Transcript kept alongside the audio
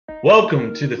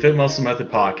Welcome to the Fit Muscle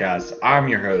Method Podcast. I'm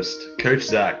your host, Coach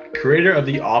Zach, creator of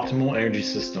the Optimal Energy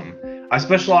System. I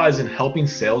specialize in helping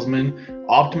salesmen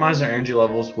optimize their energy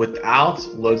levels without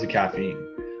loads of caffeine.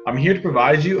 I'm here to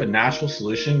provide you a natural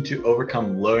solution to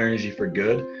overcome low energy for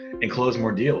good and close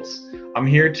more deals. I'm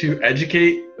here to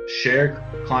educate, share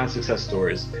client success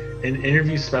stories, and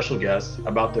interview special guests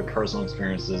about their personal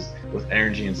experiences with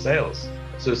energy and sales.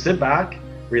 So sit back,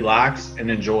 relax,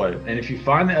 and enjoy. And if you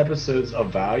find the episodes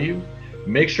of value,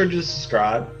 make sure to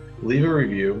subscribe, leave a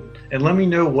review, and let me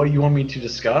know what you want me to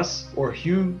discuss or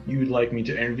who you would like me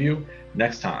to interview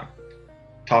next time.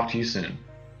 Talk to you soon.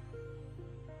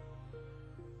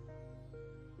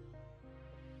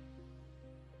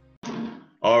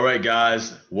 All right,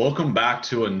 guys, welcome back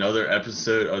to another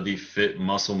episode of the Fit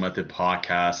Muscle Method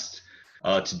Podcast.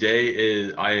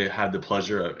 Today I had the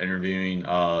pleasure of interviewing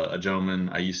a gentleman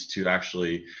I used to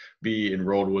actually be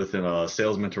enrolled with in a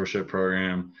sales mentorship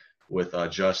program with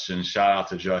Justin. Shout out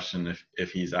to Justin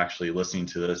if he's actually listening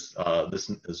to this.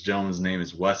 This gentleman's name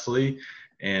is Wesley,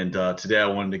 and today I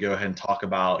wanted to go ahead and talk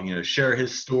about, share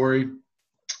his story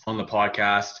on the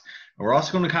podcast. And we're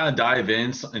also going to kind of dive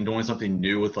in and doing something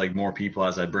new with like more people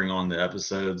as I bring on the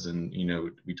episodes and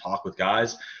we talk with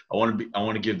guys. I want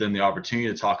to give them the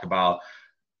opportunity to talk about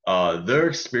their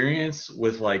experience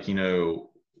with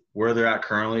where they're at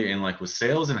currently and like with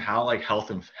sales and how like health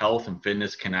and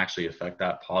fitness can actually affect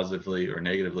that positively or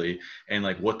negatively, and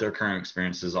like what their current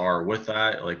experiences are with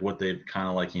that, like what they've kind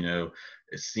of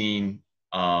seen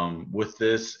with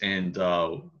this, and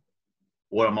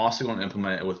what I'm also going to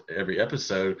implement with every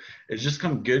episode is just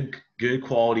some good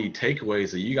quality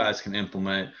takeaways that you guys can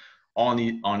implement on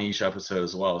each episode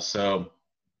as well. So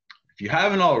if you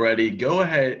haven't already, go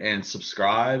ahead and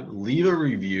subscribe, leave a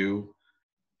review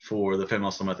for the Fit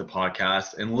Muscle Method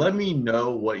Podcast, and let me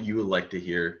know what you would like to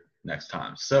hear next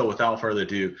time. So without further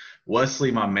ado,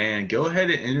 Wesley, my man, go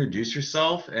ahead and introduce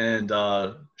yourself and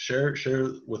share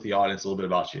with the audience a little bit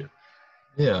about you.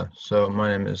 Yeah, so my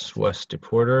name is Wesley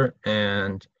DePorter,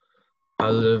 and I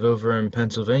live over in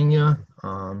Pennsylvania.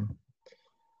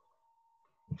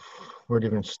 Where to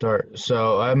even start?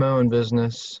 So I have my own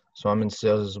business, so I'm in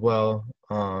sales as well.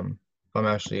 I'm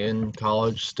actually in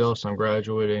college still, so I'm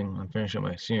graduating. I'm finishing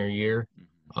my senior year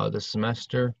this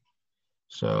semester.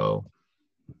 So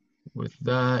with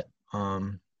that,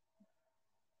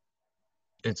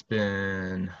 it's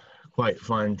been quite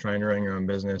fun trying to run your own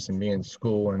business and be in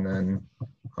school, and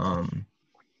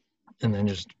then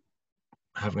just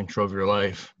have control of your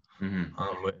life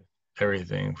with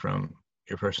everything from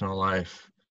your personal life,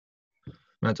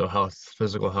 mental health,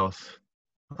 physical health,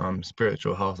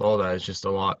 spiritual health. All that is just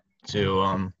a lot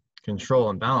to control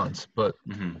and balance. But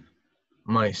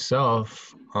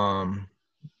myself, I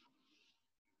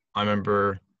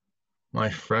remember my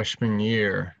freshman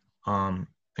year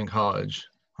in college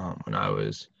when I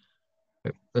was,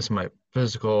 this my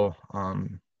physical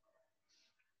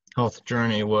health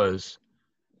journey was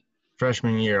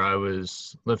freshman year. I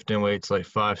was lifting weights like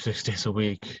 5-6 days a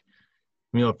week,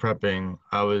 meal prepping.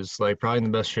 I was like probably in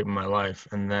the best shape of my life.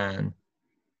 And then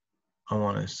I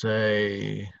want to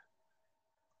say,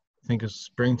 I think it was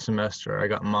spring semester, I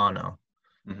got mono.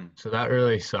 So that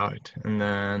really sucked. And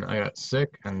then I got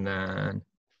sick, and then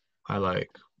I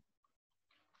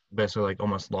basically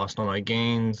almost lost all my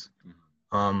gains.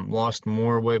 Lost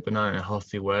more weight, but not in a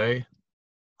healthy way.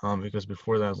 Because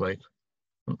before that I was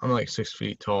I'm like 6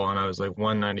 feet tall, and I was like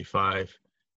 195,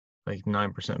 like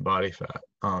 9% body fat.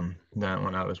 Then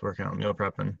when I was working on meal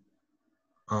prepping.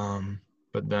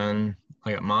 But then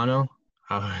I got mono.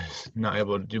 I was not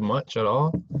able to do much at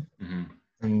all.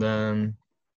 And then,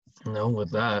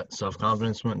 with that,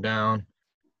 self-confidence went down,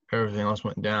 everything else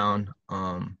went down.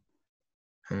 And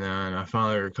then I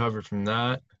finally recovered from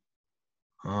that.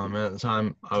 And at the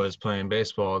time I was playing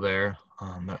baseball there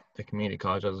at the community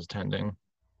college I was attending.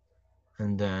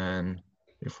 And then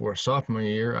before sophomore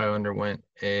year, I underwent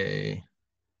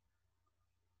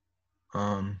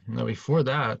before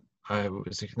that, I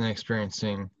was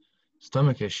experiencing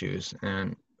stomach issues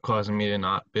and causing me to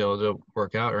not be able to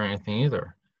work out or anything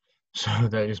either. So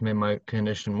that just made my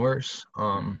condition worse.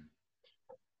 And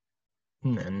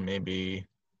then maybe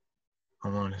I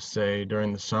want to say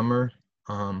during the summer,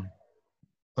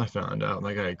 I found out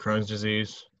I had Crohn's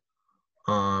disease.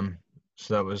 So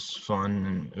that was fun,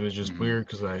 and it was just weird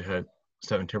because I was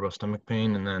having terrible stomach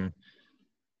pain, and then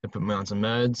they put me on some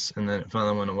meds, and then it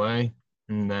finally went away.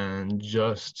 And then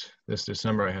just this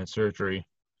December, I had surgery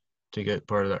to get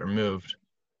part of that removed.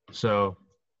 So,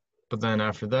 but then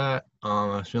after that, I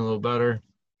was feeling a little better.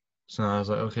 So I was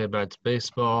like, okay, back to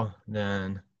baseball.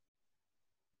 Then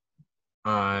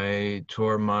I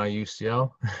tore my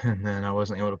UCL and then I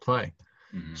wasn't able to play.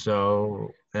 Mm-hmm.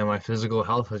 So, and my physical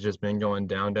health has just been going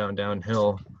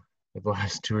downhill for the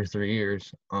last 2 or 3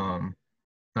 years.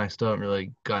 I still haven't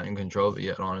really gotten control of it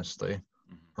yet, honestly.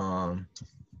 Um,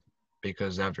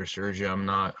 because after surgery,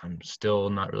 I'm still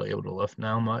not really able to lift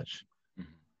now much.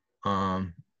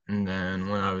 And then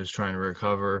when I was trying to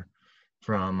recover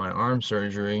from my arm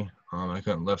surgery, I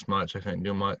couldn't lift much, I couldn't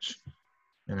do much,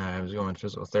 and I was going to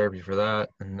physical therapy for that.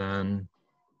 And then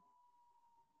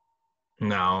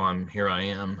now here I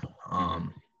am,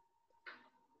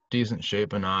 decent shape,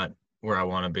 but not where I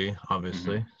want to be,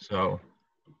 obviously. So,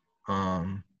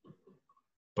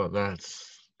 but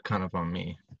that's kind of on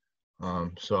me.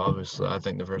 So obviously, I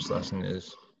think the first lesson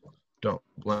is don't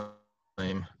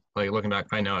blame. Like looking back,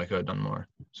 I know I could have done more.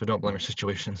 So don't blame your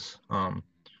situations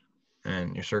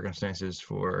and your circumstances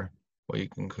for what you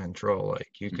can control. Like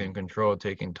you can control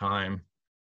taking time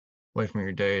away from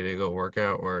your day to go work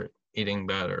out or eating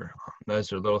better.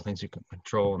 Those are little things you can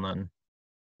control, and then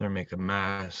they make a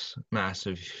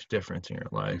massive difference in your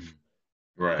life.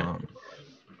 Right. So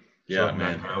Yeah,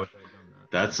 man. back, I would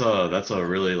have done That's a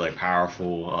really like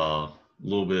powerful,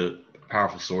 little bit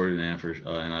powerful story, man.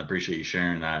 And I appreciate you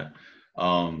sharing that.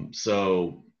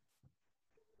 So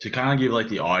to kind of give like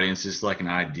the audience just like an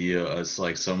idea as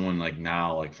like someone like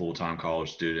now like full-time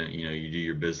college student, you know, you do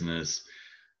your business,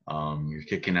 you're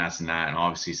kicking ass in that, and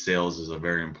obviously sales is a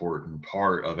very important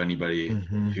part of anybody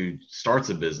that. who starts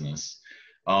a business.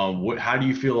 How do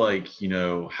you feel like, you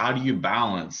know, how do you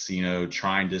balance, you know,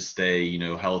 trying to stay, you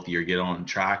know, healthy or get on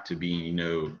track to being, you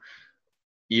know,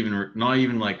 even not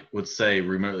even like let's say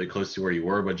remotely close to where you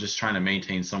were, but just trying to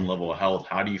maintain some level of health?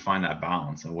 How do you find that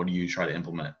balance, and what do you try to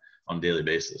implement on a daily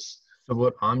basis? So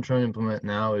what I'm trying to implement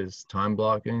now is time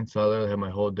blocking. So I literally have my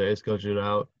whole day scheduled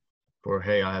out for,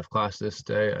 hey, I have class this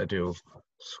day, I do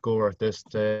schoolwork this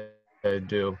day, I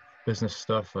do business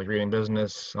stuff like reading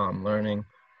business, learning,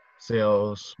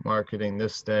 sales, marketing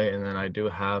this day, and then I do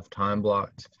have time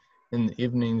blocked in the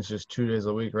evenings, just 2 days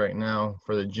a week right now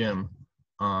for the gym.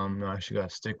 I actually got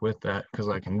to stick with that because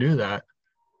I can do that.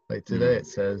 Like today, it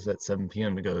says at 7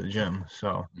 p.m. to go to the gym,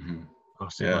 so Mm-hmm. I'll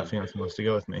see if my Yeah. fiance wants to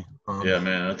go with me. Yeah,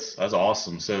 man, that's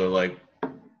awesome. So like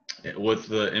with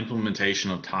the implementation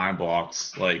of time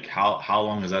blocks, like how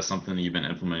long is that something that you've been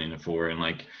implementing it for? And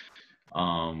like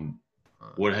um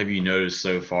what have you noticed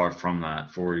so far from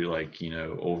that for like, you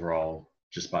know, overall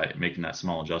just by making that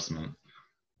small adjustment?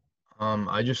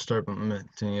 I just started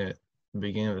implementing it at the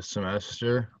beginning of the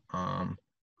semester.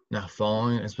 Now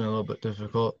following it's been a little bit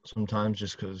difficult sometimes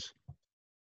just because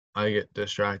I get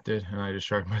distracted and I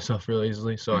distract myself really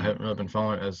easily. So I Mm-hmm. haven't really been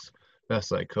following it as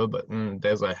best I could. But in the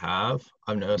days I have,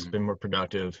 I've noticed Mm-hmm. been more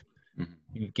productive. Mm-hmm.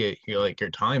 You get your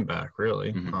time back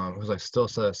really, Mm-hmm. because I still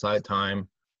set aside time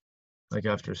like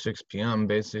after 6 p.m.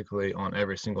 basically on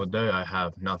every single day. I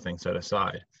have nothing set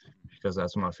aside because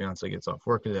that's when my fiance gets off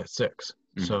work is at 6.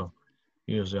 Mm-hmm. So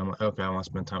usually I'm like, okay, I want to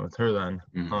spend time with her then.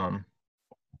 Mm-hmm.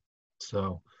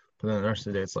 So, but then the rest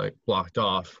of the day it's like blocked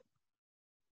off.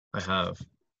 I have,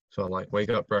 so like wake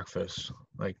up breakfast,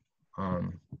 like,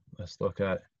 let's look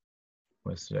at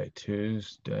what's today,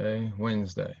 Tuesday,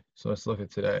 Wednesday. So let's look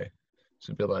at today.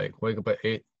 So it'd be like wake up at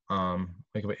 8,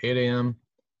 wake up at 8 a.m.,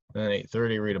 then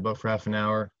 8:30, read a book for half an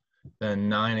hour. Then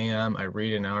 9 a.m., I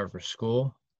read an hour for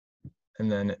school.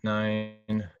 And then at 9,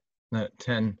 then at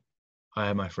 10, I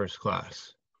have my first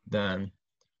class. Then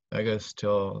that goes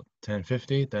till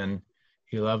 10:50. Then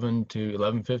 11 to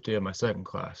 11:50 of my second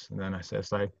class. And then I set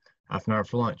aside half an hour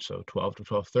for lunch, so 12 to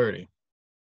 12:30.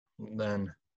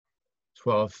 Then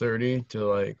 12:30 to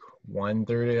like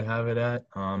 1:30 I have it at.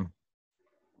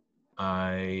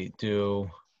 I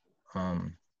do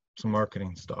some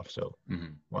marketing stuff, so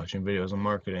Mm-hmm. watching videos on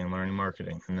marketing, learning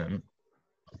marketing, and then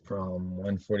from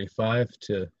 1:45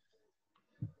 to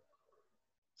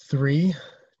 3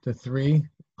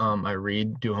 I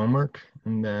read, do homework,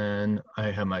 and then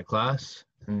I have my class,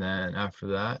 and then after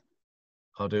that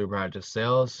I'll do practice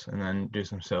sales and then do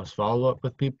some sales follow-up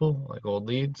with people like old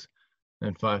leads.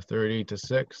 Then 5:30 to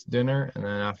 6 dinner, and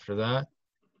then after that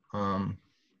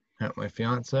at my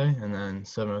fiance, and then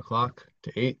 7 o'clock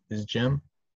to 8 is gym,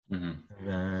 Mm-hmm. and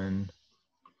then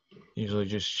usually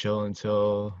just chill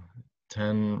until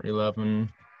 10,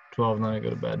 11, 12, and then I go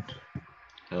to bed.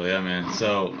 Hell yeah, man.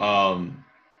 So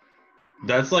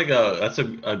that's like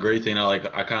a great thing. I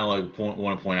kind of like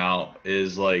want to point out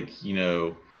is like, you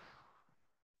know,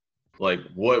 like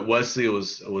what Wesley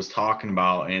was talking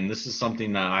about, and this is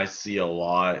something that I see a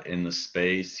lot in the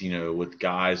space, you know, with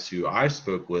guys who I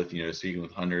spoke with, you know, speaking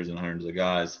with hundreds and hundreds of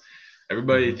guys,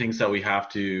 everybody thinks that we have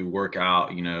to work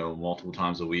out, multiple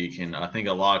times a week. And I think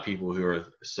a lot of people who are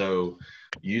so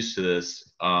used to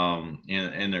this,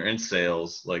 and they're in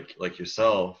sales, like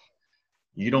yourself,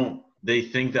 they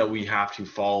think that we have to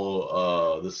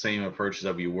follow the same approach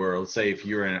that we were. Let's say if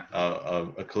you're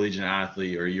a collegiate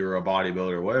athlete, or you're a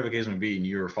bodybuilder, or whatever the case may be, and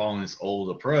you're following this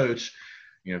old approach,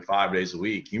 5 days a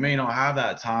week, you may not have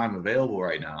that time available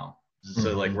right now.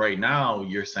 So like right now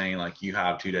you're saying like you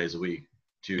have 2 days a week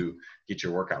to get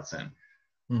your workouts in.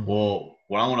 Well,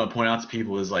 what I want to point out to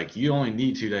people is like, you only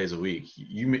need 2 days a week.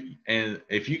 And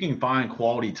if you can find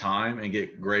quality time and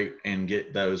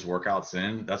get those workouts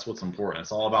in, that's what's important.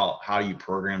 It's all about how you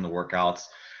program the workouts,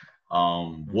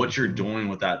 what you're doing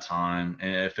with that time.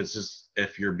 And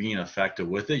if you're being effective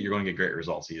with it, you're going to get great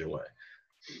results either way.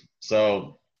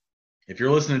 So if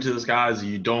you're listening to this, guys,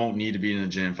 you don't need to be in the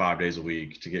gym 5 days a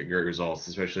week to get great results,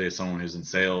 especially as someone who's in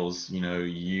sales.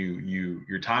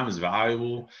 Your time is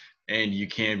valuable, and you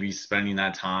can't be spending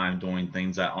that time doing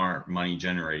things that aren't money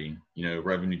generating,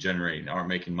 revenue generating, aren't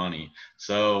making money.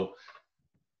 So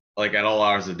like at all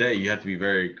hours of the day, you have to be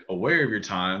very aware of your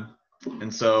time.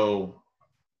 And so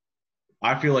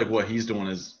I feel like what he's doing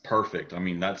is perfect. I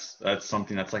mean, that's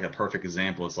something that's like a perfect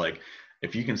example. It's like,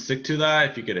 if you can stick to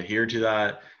that, if you could adhere to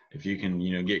that, if you can,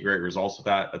 get great results with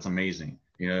that, that's amazing.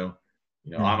 I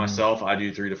myself, I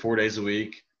do 3 to 4 days a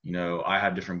week. I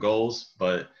have different goals,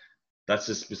 but that's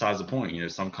just besides the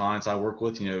point. Some clients I work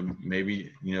with,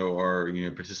 maybe, are,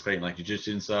 participating like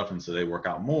jiu-jitsu and stuff. And so they work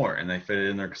out more and they fit it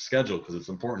in their schedule because it's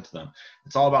important to them.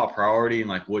 It's all about priority and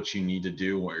like what you need to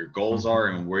do, what your goals are,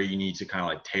 and where you need to kind of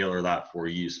like tailor that for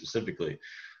you specifically.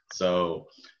 So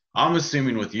I'm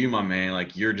assuming with you, my man,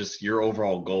 like your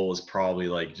overall goal is probably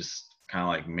like just kind of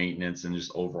like maintenance and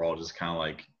just overall just kind of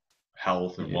like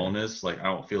health and wellness. Like, I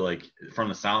don't feel like, from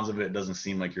the sounds of it doesn't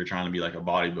seem like you're trying to be like a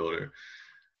bodybuilder.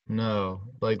 No,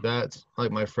 like that's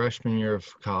like my freshman year of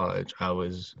college, I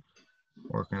was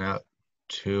working out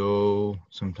 2,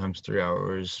 sometimes 3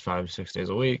 hours, 5, 6 days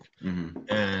a week.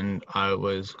 And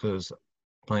because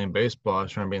playing baseball, I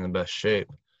was trying to be in the best shape.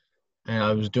 And what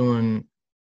I was doing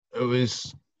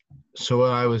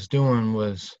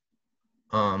was,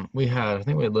 I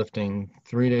think we had lifting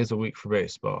 3 days a week for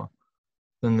baseball.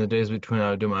 Then the days between,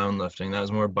 I would do my own lifting. That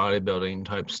was more bodybuilding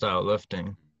type style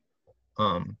lifting.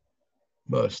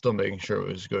 But still making sure it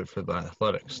was good for the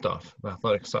athletic stuff, the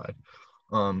athletic side.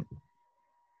 And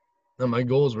my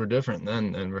goals were different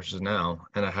then versus now,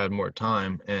 and I had more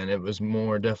time, and it was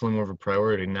definitely more of a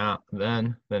priority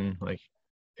then than like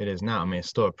it is now. I mean, it's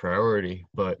still a priority,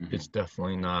 but it's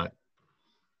definitely not.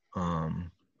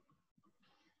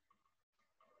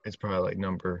 It's probably like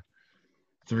number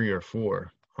 3 or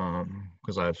 4,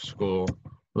 because I have school,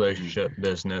 relationship,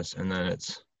 business, and then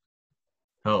it's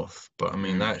health. But I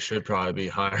mean, that should probably be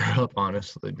higher up,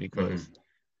 honestly, because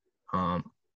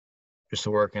just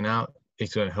working out,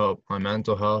 it's going to help my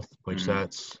mental health, which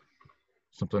that's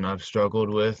something I've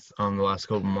struggled with the last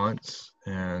couple months.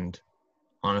 And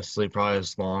honestly, probably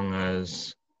as long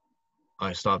as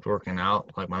I stopped working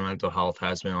out, like my mental health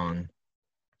has been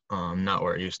on not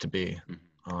where it used to be.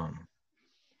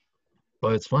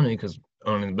 But it's funny because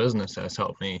owning the business has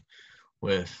helped me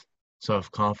with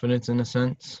self-confidence in a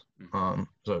sense.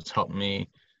 So it's helped me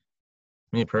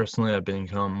personally. I've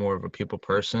become more of a people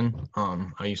person.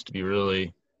 I used to be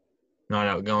really not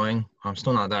outgoing. I'm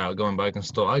still not that outgoing, but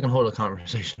I can hold a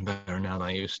conversation better now than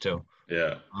I used to.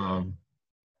 Yeah.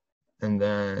 And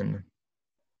then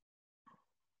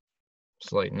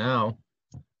so like now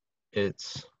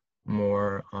it's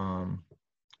more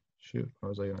what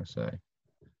was I gonna say?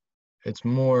 It's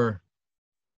more,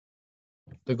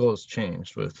 the goals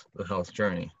changed with the health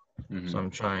journey. So I'm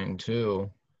trying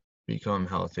to become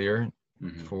healthier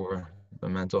for the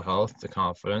mental health, the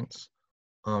confidence.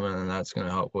 And then that's going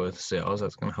to help with sales.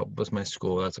 That's going to help with my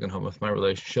school. That's going to help with my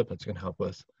relationship. That's going to help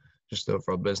with just the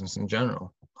overall business in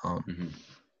general.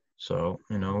 So,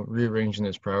 rearranging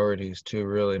those priorities to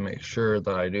really make sure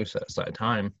that I do set aside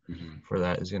time for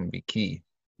that is going to be key.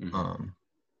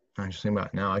 I just think about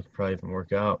it now, I could probably even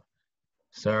work out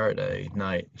Saturday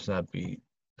night. So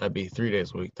that'd be 3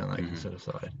 days a week then I can set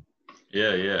aside.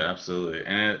 Yeah, absolutely.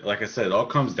 And like I said, it all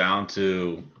comes down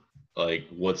to like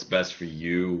what's best for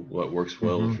you, what works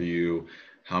well for you,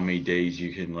 how many days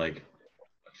you can like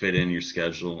fit in your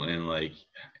schedule, and like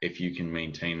if you can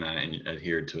maintain that and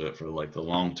adhere to it for like the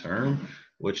long term,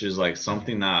 which is like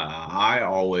something that I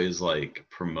always like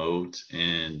promote,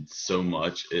 and so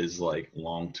much is like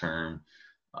long term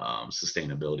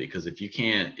sustainability. Because if you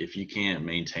can't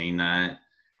maintain that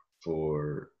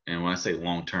and when I say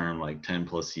long term, like 10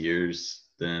 plus years,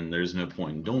 then there's no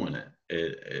point in doing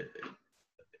it.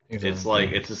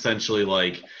 Exactly. it's essentially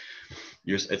like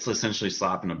it's essentially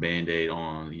slapping a band-aid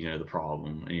on, you know, the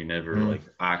problem, and you never Mm, like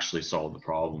actually solve the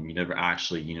problem. You never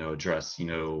actually, you know, address, you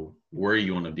know, where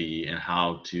you want to be and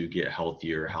how to get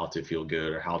healthier, how to feel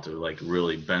good, or how to like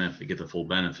really get the full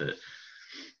benefit.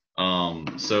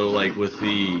 So like with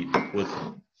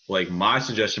like my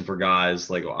suggestion for guys,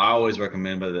 like I always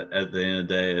recommend, but at the end of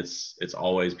the day, it's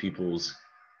always people's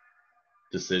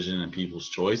decision and people's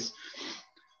choice.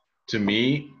 To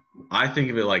me, I think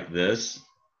of it like this.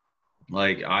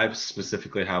 Like I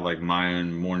specifically have like my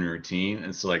own morning routine,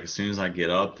 and so like as soon as I get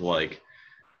up, like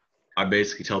I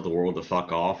basically tell the world to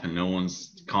fuck off, and no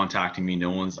one's contacting me.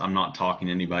 I'm not talking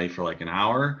to anybody for like an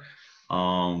hour.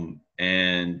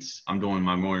 And I'm doing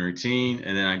my morning routine,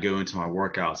 and then I go into my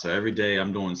workout. So every day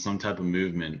I'm doing some type of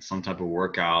movement, some type of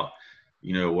workout,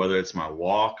 you know, whether it's my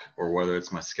walk or whether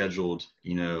it's my scheduled,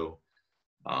 you know,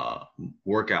 uh,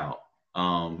 workout.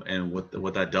 And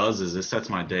what that does is it sets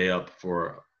my day up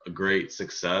for a great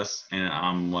success, and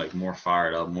I'm like more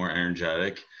fired up, more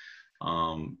energetic,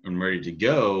 and ready to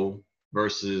go.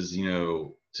 Versus, you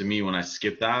know, to me when I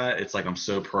skip that, it's like I'm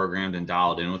so programmed and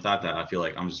dialed in with that I feel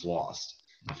like I'm just lost.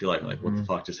 I feel like what the mm-hmm.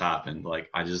 fuck just happened? Like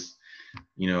I just,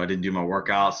 you know, I didn't do my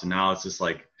workouts, and now it's just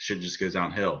like shit just goes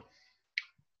downhill.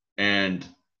 And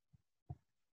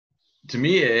to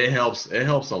me it helps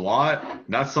a lot.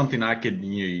 That's something I could,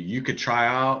 you could try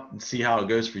out and see how it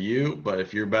goes for you. But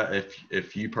if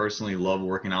you personally love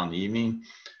working out in the evening,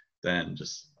 then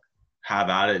just have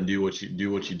at it and do what you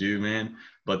do, man.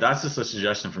 But that's just a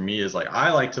suggestion for me, is like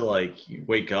I like to like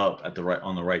wake up at the right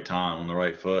on the right time, on the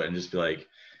right foot, and just be like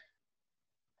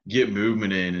get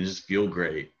movement in and just feel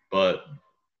great. But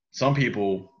some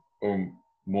people are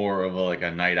more of like a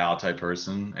night owl type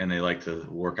person, and they like to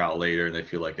work out later, and they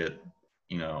feel like it,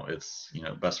 you know, it's, you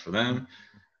know, best for them.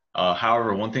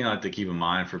 However, one thing I like to keep in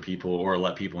mind for people, or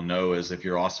let people know, is if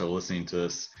you're also listening to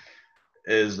this,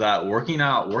 is that working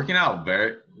out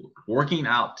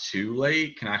too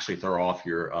late can actually throw off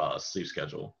your sleep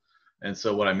schedule. And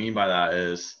so what I mean by that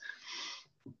is,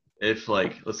 if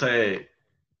like let's say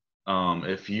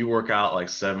if you work out like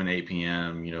 7 8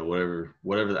 p.m., you know,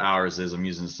 whatever the hours is, I'm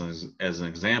using this as an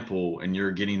example, and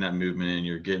you're getting that movement and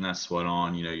you're getting that sweat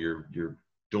on, you know, you're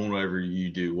doing whatever you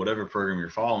do, whatever program you're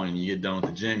following, you get done with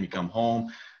the gym, you come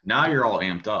home, now you're all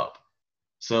amped up.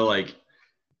 So like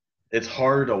it's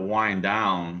harder to wind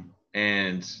down.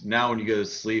 And now when you go to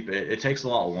sleep, it takes a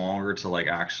lot longer to like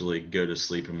actually go to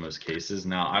sleep in most cases.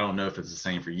 Now I don't know if it's the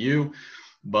same for you,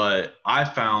 but I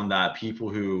found that people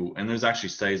who, and there's actually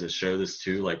studies that show this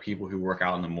too, like people who work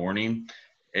out in the morning,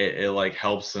 it like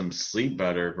helps them sleep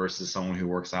better versus someone who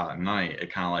works out at night.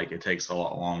 It kind of like it takes a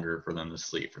lot longer for them to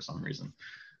sleep for some reason.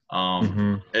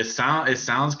 Mm-hmm. It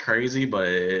sounds crazy, but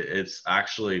it's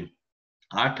actually,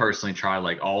 I personally tried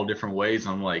like all different ways.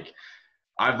 I'm like,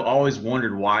 I've always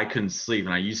wondered why I couldn't sleep.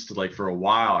 And I used to, like, for a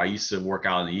while, I used to work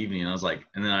out in the evening, and I was like,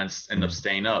 and then I just end up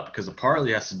staying up, because it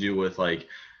partly has to do with like,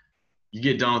 you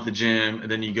get done with the gym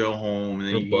and then you go home and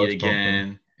then Your you eat blood's pumping.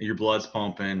 again, and your blood's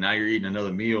pumping. Now you're eating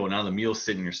another meal. Now the meal's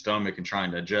sitting in your stomach and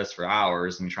trying to digest for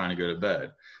hours, and you're trying to go to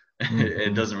bed. It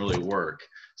Mm-hmm. doesn't really work.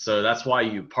 So that's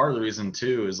why part of the reason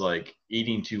too is like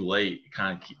eating too late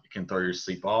kind of can throw your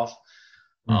sleep off,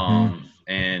 Mm-hmm.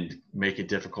 and make it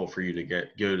difficult for you to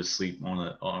go to sleep on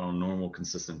a normal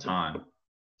consistent time.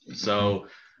 Mm-hmm. So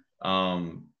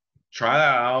um, try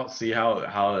that out, see how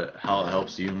it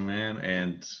helps you, man,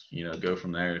 and you know, go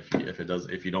from there.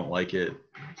 If you don't like it,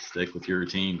 stick with your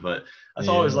routine. But that's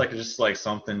always Yeah. like just like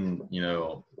something, you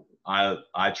know, I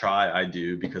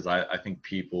do, because I think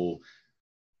people,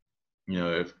 you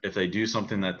know, if they do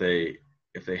something that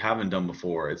if they haven't done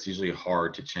before, it's usually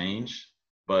hard to change.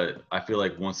 But I feel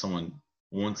like once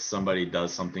somebody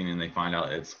does something and they find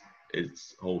out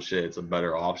it's whole shit, it's a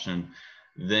better option,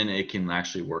 then it can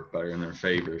actually work better in their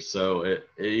favor. So it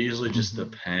usually just Mm-hmm.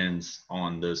 depends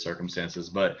on those circumstances.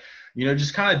 But you know,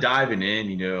 just kind of diving in,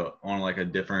 you know, on like a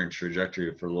different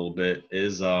trajectory for a little bit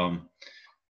is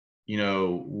you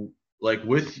know, like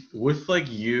with like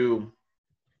you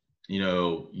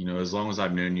know, as long as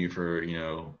I've known you for, you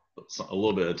know, a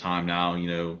little bit of time now, you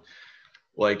know,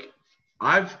 like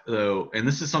I've though, and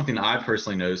this is something I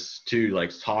personally noticed too,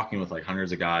 like talking with like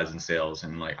hundreds of guys in sales,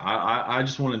 and like I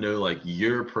just want to know like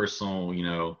your personal, you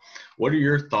know, what are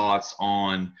your thoughts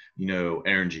on, you know,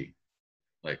 energy?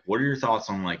 Like, what are your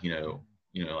thoughts on like,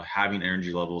 having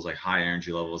energy levels, like high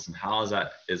energy levels, and how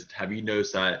have you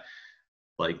noticed that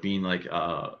like being like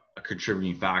a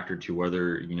contributing factor to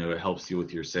whether, you know, it helps you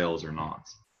with your sales or not?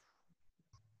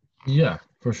 Yeah,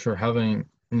 for sure. Having,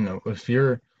 if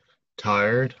you're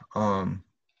tired,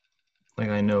 like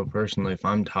I know personally if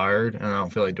I'm tired and I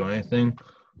don't feel like doing anything,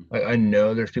 like I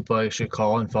know there's people I should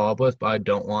call and follow up with, but I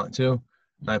don't want to.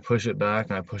 And I push it back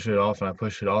and I push it off and I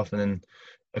push it off, and then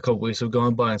a couple weeks have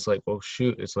gone by and it's like, well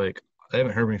shoot, it's like they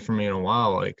haven't heard from me in a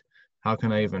while. Like, how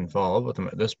can I even follow up with them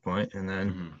at this point? And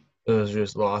then Mm-hmm. those are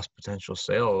just lost potential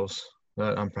sales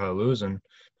that I'm probably losing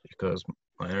because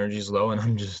my energy's low and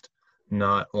I'm just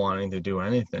not wanting to do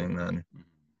anything then.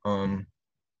 Um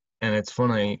and it's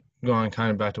funny going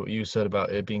kind of back to what you said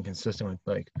about it being consistent with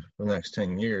like the next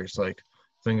 10 years. Like,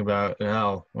 think about it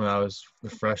now, when I was a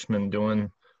freshman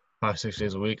doing 5, 6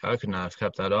 days a week, I could not have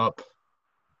kept that up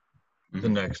the Mm-hmm.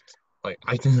 next, like,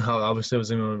 I didn't know how obviously I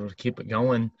was able to keep it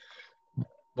going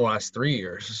the last 3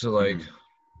 years. So, like, Mm-hmm.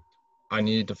 I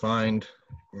needed to find,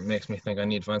 it makes me think I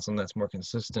need to find something that's more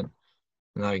consistent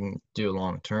and I can do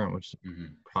long term, which would Mm-hmm.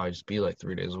 probably just be like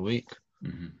 3 days a week.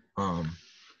 Mm-hmm. Um,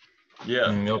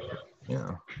 Yeah. and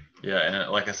yeah. Yeah,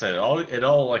 and like I said, it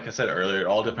all like I said earlier, it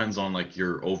all depends on like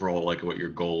your overall like what your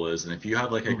goal is, and if you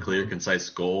have like a clear, Mm-hmm. concise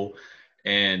goal,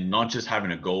 and not just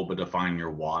having a goal, but defining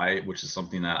your why, which is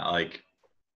something that like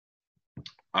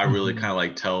I really Mm-hmm. kind of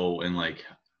like tell and like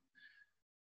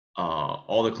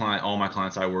all my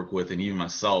clients I work with, and even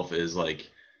myself is like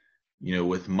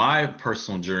with my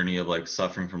personal journey of like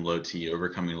suffering from low T,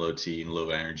 overcoming low T and low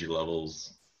energy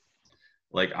levels,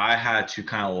 like I had to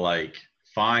kind of like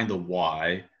find the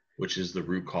why, which is the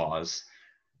root cause,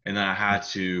 and then I had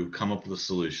to come up with a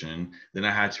solution. Then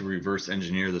I had to reverse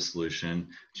engineer the solution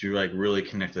to like really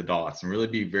connect the dots and really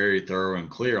be very thorough and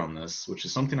clear on this, which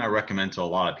is something I recommend to a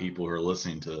lot of people who are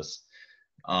listening to this.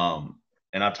 Um,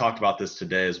 and I've talked about this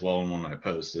today as well in one of my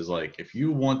posts. Is like if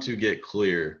you want to get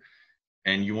clear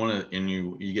and you want to, and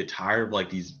you get tired of like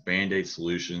these band-aid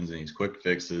solutions and these quick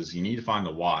fixes, you need to find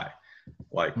the why.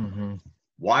 Like, Mm-hmm.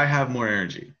 why have more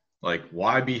energy? Like,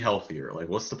 why be healthier? Like,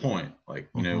 what's the point? Like,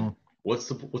 Mm-hmm. what's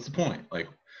the point?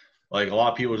 Like a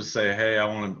lot of people just say, hey, I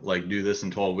want to like do this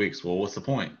in 12 weeks. Well, what's the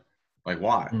point? Like,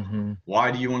 why? Mm-hmm.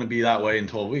 Why do you want to be that way in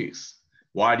 12 weeks?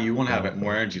 Why do you want to have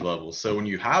more Exactly. energy levels? So when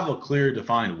you have a clear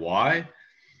defined why,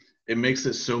 it makes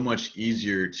it so much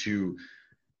easier to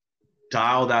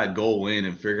dial that goal in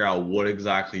and figure out what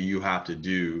exactly you have to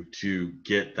do to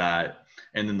get that,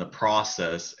 and then the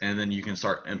process, and then you can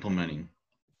start implementing.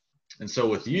 And so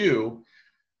with you,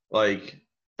 like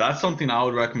that's something I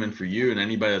would recommend for you and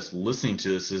anybody that's listening to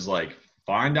this is like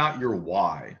find out your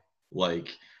why. Like,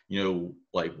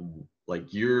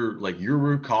 like your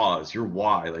root cause, your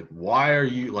why. Like why are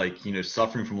you like,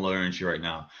 suffering from low energy right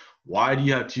now? Why do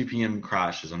you have 2 p.m.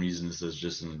 crashes? I'm using this as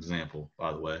just an example,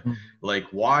 by the way. Mm-hmm. Like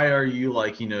why are you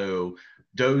like,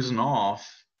 dozing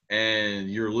off and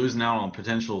you're losing out on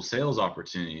potential sales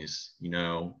opportunities,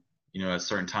 at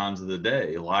certain times of the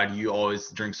day? Why do you always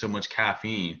drink so much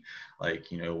caffeine? Like,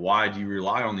 why do you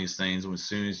rely on these things when as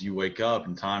soon as you wake up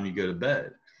and time you go to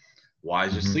bed? Why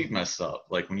is your Mm-hmm. sleep messed up?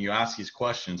 Like when you ask these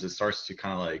questions, it starts to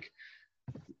kind of like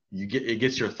it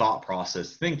gets your thought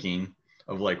process thinking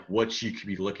of like what you could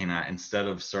be looking at instead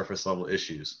of surface level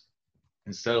issues,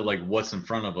 instead of like what's in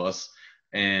front of us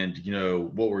and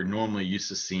what we're normally used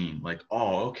to seeing. Like,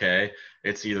 oh, okay,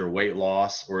 it's either weight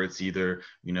loss or it's either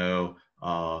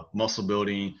muscle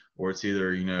building, or it's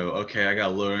either okay, I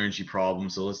got low energy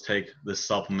problems, so let's take this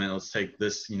supplement, let's take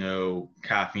this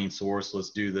caffeine source,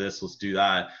 let's do this, let's do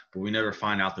that, but we never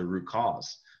find out the root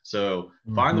cause. So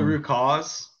find the Mm-hmm. root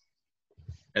cause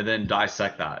and then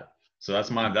dissect that. So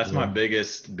that's my Yeah.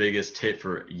 biggest tip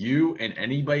for you and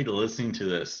anybody listening to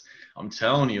this. I'm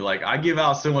telling you, like I give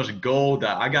out so much gold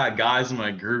that I got guys in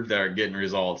my group that are getting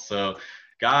results. So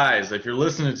guys, if you're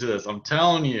listening to this, I'm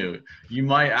telling you, you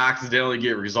might accidentally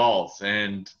get results,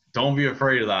 and don't be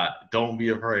afraid of that. Don't be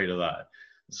afraid of that.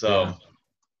 Yeah. So,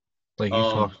 Like you um,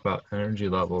 talked about energy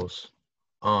levels.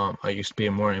 I used to be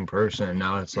a morning person, and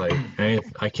now it's like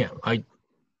I can't.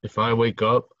 If I wake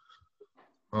up,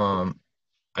 um,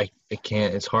 I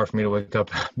can't. It's hard for me to wake up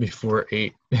before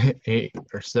 8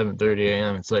 or 7:30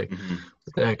 a.m. It's like, mhm,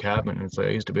 what the heck happened? It's like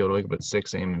I used to be able to wake up at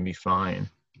 6 a.m. and be fine.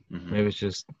 mhm, Maybe it's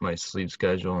just my sleep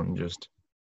schedule and just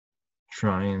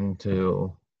trying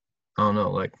to. I don't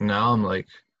know. Like now, I'm like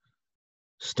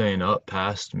staying up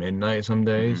past midnight some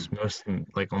days, mhm,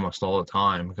 like almost all the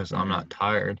time because I'm not mhm,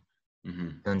 tired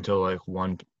mhm, until like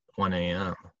 1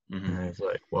 a.m. And mhm. it's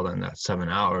like, well, then that's 7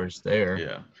 hours there.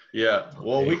 Yeah. Yeah.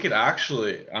 Well, we Like, could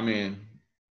actually, I mean,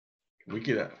 we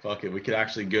could fuck it. We could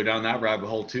actually go down that rabbit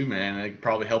hole too, man. And it could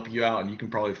probably help you out, and you can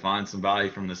probably find some value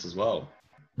from this as well.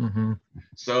 mm-hmm,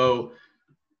 So,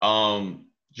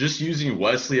 just using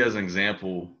Wesley as an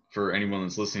example for anyone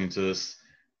that's listening to this,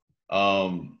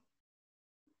 um,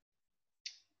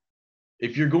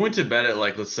 if you're going to bed at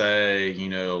like, let's say,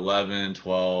 11,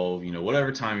 12,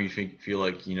 whatever time you feel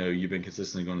like, you've been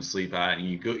consistently going to sleep at, and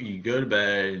you go to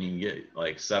bed and you get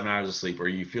like 7 hours of sleep, or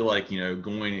you feel like,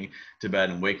 going to bed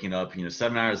and waking up,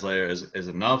 7 hours later is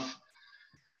enough.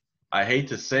 I hate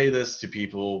to say this to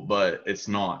people, but it's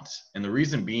not. And the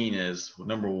reason being is,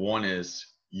 number one is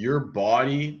your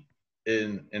body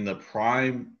in the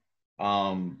prime,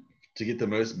 to get the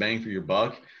most bang for your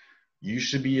buck, you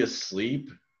should be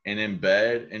asleep and in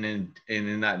bed and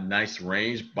in that nice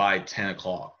range by 10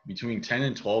 o'clock. Between 10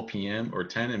 and 12 p.m. or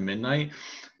 10 and midnight,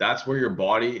 that's where your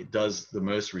body does the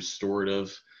most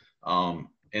restorative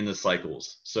in the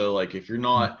cycles. So like if you're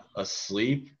not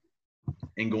asleep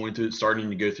and starting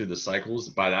to go through the cycles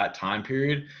by that time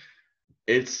period,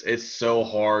 it's so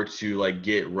hard to like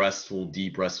get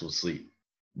deep restful sleep.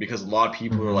 Because a lot of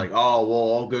people are like, oh,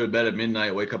 well, I'll go to bed at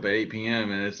midnight, wake up at 8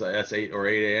 p.m. and that's 8 or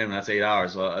 8 a.m. That's 8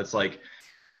 hours. So it's like,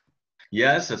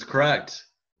 yes, that's correct.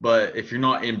 But if you're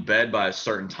not in bed by a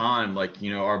certain time, like,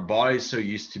 our body's so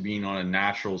used to being on a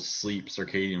natural sleep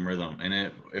circadian rhythm.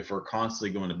 And if we're constantly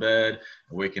going to bed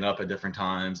and waking up at different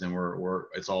times, and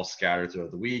it's all scattered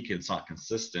throughout the week, and it's not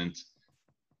consistent,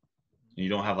 you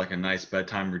don't have like a nice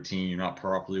bedtime routine, you're not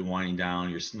properly winding down,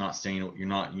 you're not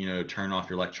turning off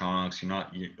your electronics, I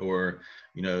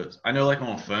know like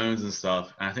on phones and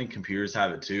stuff, and I think computers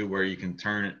have it too, where you can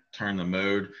turn the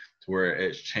mode to where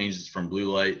it changes from blue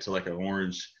light to like an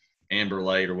orange amber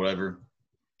light or whatever.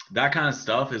 That kind of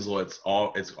stuff is it's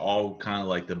all kind of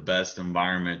like the best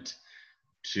environment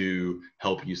to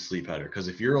help you sleep better. Because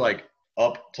if you're like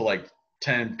up to like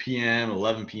 10 p.m.,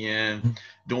 11 p.m.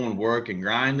 doing work and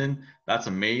grinding, that's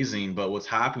amazing. But what's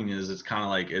happening is it's kind of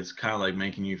like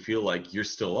making you feel like you're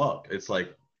still up. It's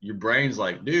like your brain's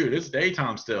like, dude, it's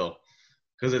daytime still,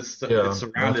 because it's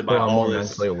surrounded by all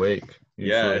this. Mentally awake.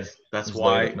 Yeah, that's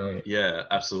why. Yeah,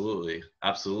 absolutely,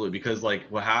 Because like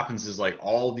what happens is like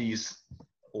all these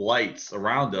lights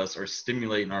around us are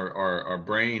stimulating our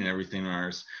brain and everything in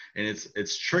ours, and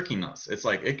it's tricking us. It's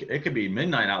like it could be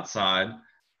midnight outside,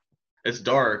 it's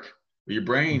dark, but your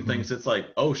brain thinks it's like,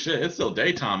 oh shit, it's still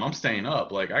daytime, I'm staying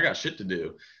up, like I got shit to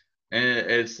do. And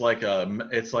it's like a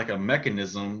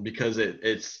mechanism, because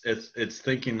it's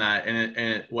thinking that,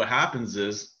 and what happens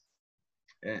is,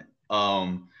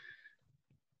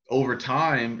 over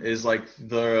time is like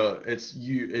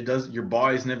your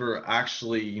body's never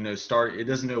actually it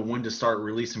doesn't know when to start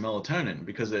releasing melatonin,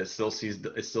 because it still sees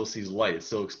light, it's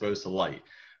still exposed to light.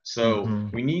 So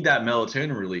we need that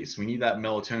melatonin release. We need that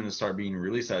melatonin to start being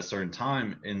released at a certain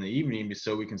time in the evening,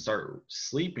 so we can start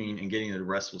sleeping and getting a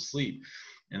restful sleep.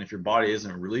 And if your body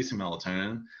isn't releasing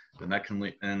melatonin, then that can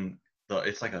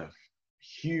it's like a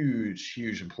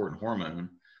huge important hormone.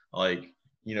 Like,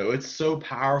 it's so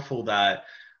powerful that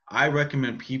I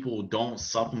recommend people don't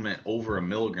supplement over 1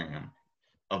 milligram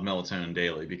of melatonin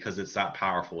daily, because it's that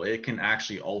powerful. It can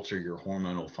actually alter your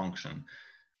hormonal function.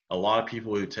 A lot of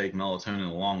people who take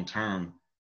melatonin long term,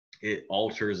 it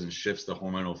alters and shifts the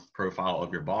hormonal profile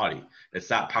of your body. It's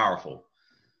that powerful.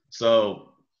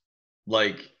 So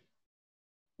like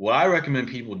what I recommend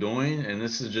people doing, and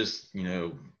this is just,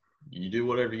 you do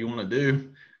whatever you want to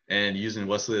do, and using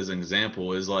Wesley as an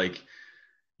example, is like,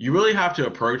 you really have to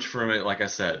approach from it, like I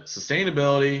said,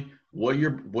 sustainability, what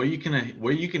you can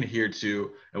adhere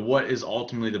to, and what is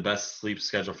ultimately the best sleep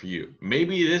schedule for you.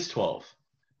 Maybe it is 12,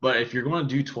 but if you're going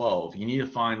to do 12, you need to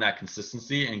find that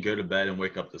consistency and go to bed and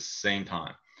wake up at the same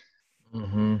time.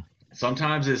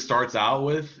 Sometimes it starts out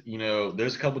with,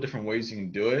 there's a couple different ways you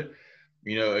can do it.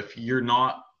 If you're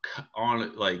not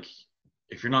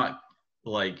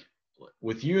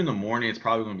with you in the morning, it's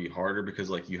probably going to be harder, because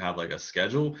like you have like a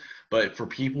schedule. But for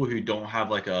people who don't have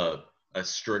like a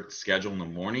strict schedule in the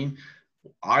morning,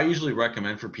 I usually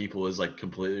recommend for people is like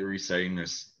completely resetting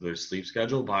their sleep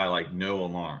schedule by like no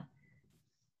alarm,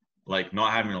 like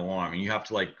not having an alarm. And you have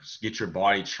to like get your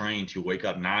body trained to wake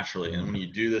up naturally. And when you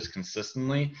do this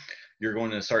consistently, you're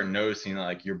going to start noticing that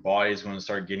like your body is going to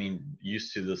start getting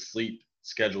used to the sleep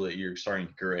schedule that you're starting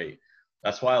to create.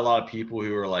 That's why a lot of people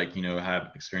who are like,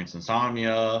 have experienced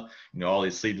insomnia, all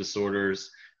these sleep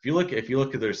disorders, if you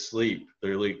look at their sleep,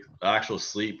 their like actual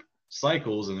sleep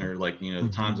cycles, and they're like, the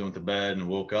times they went to bed and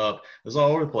woke up, it's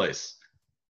all over the place.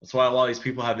 That's why a lot of these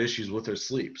people have issues with their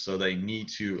sleep. So they need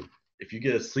to, if you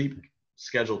get a sleep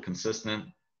schedule consistent,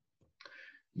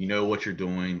 you know what you're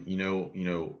doing,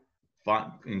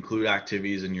 include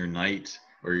activities in your night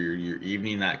or your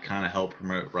evening that kind of help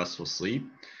promote restful sleep.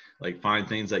 Like find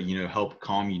things that, help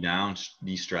calm you down,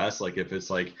 de-stress. Like if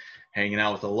it's like hanging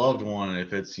out with a loved one,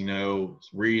 if it's,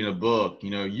 reading a book,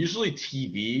 usually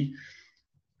TV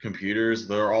computers,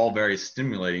 they're all very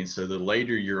stimulating. So the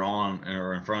later you're on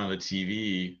or in front of a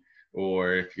TV,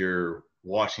 or if you're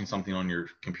watching something on your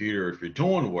computer, if you're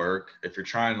doing work, if you're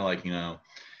trying to like,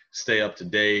 stay up to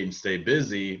date and stay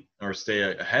busy or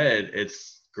stay ahead,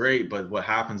 it's great. But what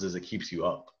happens is it keeps you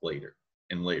up later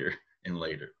and later and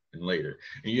later and later.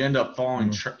 And you end up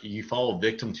you fall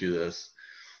victim to this.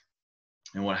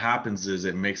 And what happens is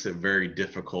it makes it very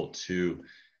difficult to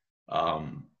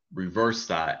reverse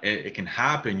that. It can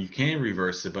happen, you can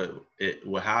reverse it, but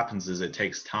what happens is it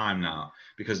takes time now,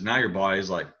 because now your body's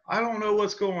like, I don't know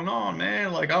what's going on,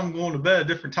 man. Like, I'm going to bed at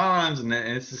different times, and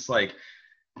it's just like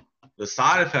the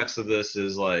side effects of this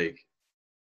is like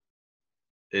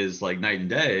night and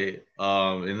day.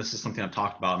 And this is something I've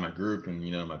talked about in my group and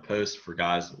my post for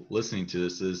guys listening to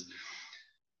this is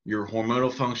your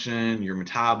hormonal function, your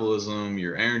metabolism,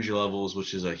 your energy levels,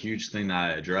 which is a huge thing that I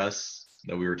address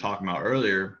that we were talking about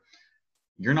earlier.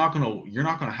 You're not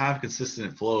gonna have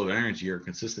consistent flow of energy or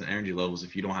consistent energy levels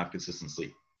if you don't have consistent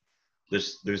sleep.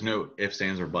 There's no ifs,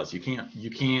 ands, or buts. You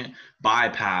can't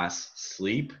bypass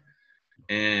sleep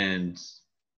and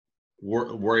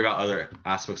worry about other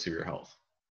aspects of your health.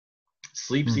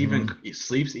 Sleep's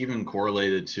even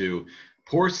correlated to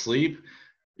poor sleep,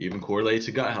 even correlated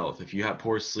to gut health. If you have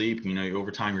poor sleep,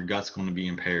 over time your gut's going to be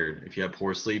impaired. If you have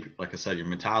poor sleep, like I said, your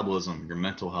metabolism, your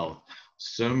mental health,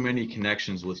 so many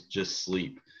connections with just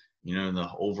sleep, and the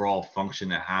overall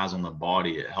function it has on the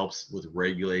body. It helps with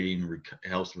regulating, it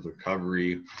helps with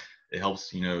recovery, it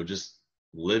helps, just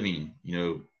living,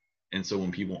 and so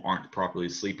when people aren't properly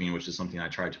sleeping, which is something I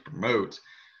try to promote,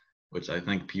 which I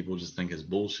think people just think is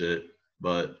bullshit,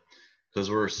 but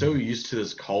because we're so used to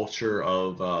this culture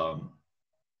of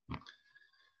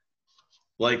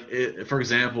for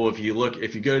example, if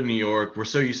you go to New York, we're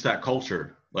so used to that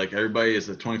culture. Like, everybody is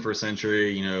the 21st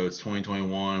century, it's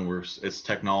 2021, it's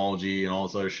technology and all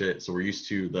this other shit. So we're used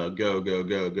to the go, go,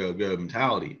 go, go, go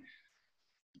mentality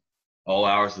all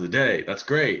hours of the day. That's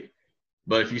great.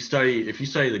 But if you study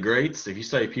the greats, if you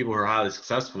study people who are highly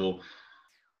successful,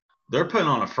 they're putting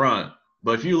on a front.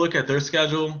 But if you look at their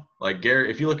schedule, like Gary,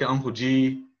 if you look at Uncle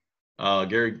G,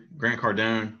 Grant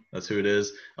Cardone, that's who it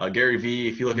is. Gary V,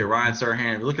 if you look at Ryan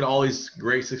Serhant, if you look at all these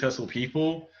great successful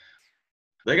people,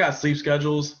 they got sleep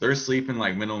schedules. They're sleeping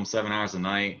like minimum 7 hours a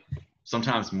night,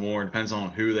 sometimes more, depends on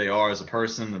who they are as a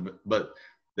person, but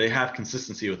they have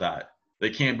consistency with that. They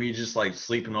can't be just like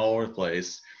sleeping all over the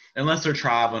place unless they're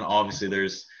traveling. Obviously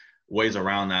there's ways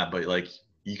around that, but like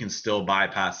you can still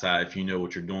bypass that if you know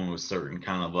what you're doing with certain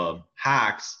kind of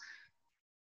hacks.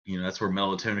 That's where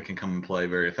melatonin can come and play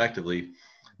very effectively.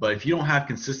 But if you don't have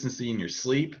consistency in your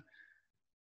sleep,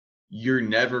 you're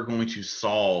never going to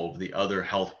solve the other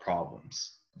health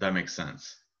problems, if that makes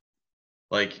sense.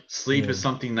 Like, sleep is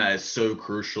something that is so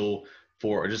crucial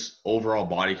for just overall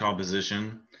body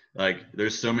composition. Like,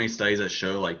 there's so many studies that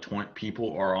show like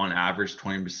people are on average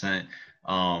 20%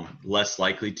 less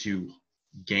likely to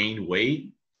gain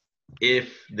weight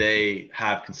if they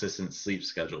have consistent sleep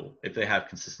schedule, if they have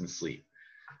consistent sleep.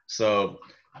 So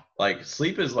like,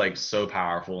 sleep is like so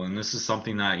powerful, and this is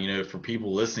something that for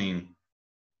people listening,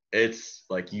 it's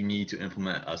like you need to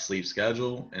implement a sleep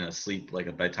schedule and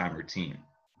a bedtime routine.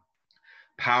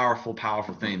 Powerful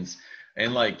things.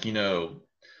 And like going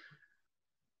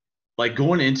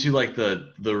into like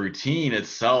the routine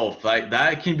itself, like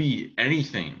that can be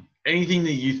anything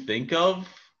that you think of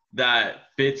that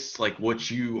fits like what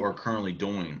you are currently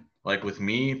doing. Like with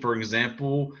me, for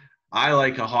example, I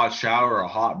like a hot shower or a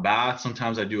hot bath.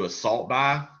 Sometimes I do a salt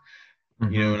bath,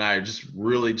 and I just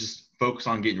really just focus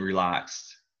on getting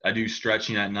relaxed. I do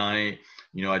stretching at night.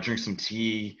 I drink some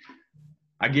tea.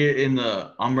 I get in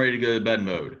I'm ready to go to bed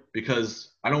mode, because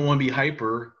I don't want to be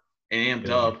hyper and amped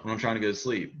up when I'm trying to go to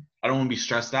sleep. I don't want to be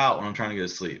stressed out when I'm trying to go to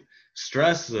sleep.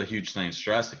 Stress is a huge thing.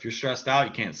 If you're stressed out,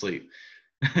 you can't sleep.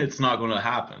 It's not going to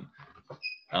happen.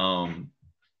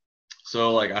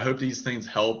 So like, I hope these things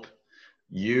help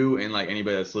you and like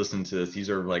anybody that's listening to this. These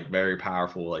are like very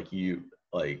powerful. Like, you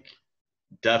like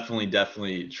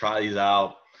definitely try these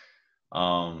out.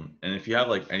 And if you have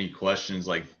like any questions,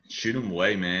 like shoot them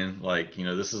away, man. Like,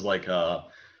 this is like a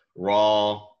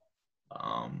raw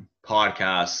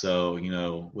podcast. So,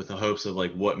 with the hopes of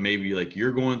like what maybe like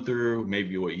you're going through,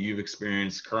 maybe what you've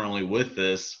experienced currently with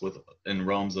this, in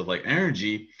realms of like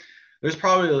energy, there's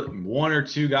probably one or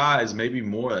two guys, maybe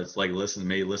more, that's like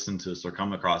may listen to this or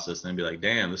come across this and be like,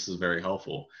 damn, this is very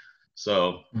helpful.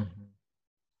 So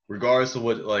regardless of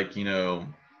what, like,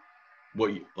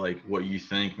 what you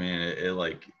think, man, it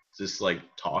like just like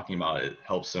talking about it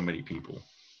helps so many people.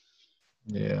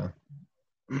 Yeah.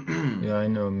 Yeah, I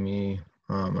know me.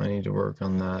 I need to work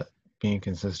on that being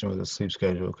consistent with a sleep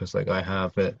schedule, because like I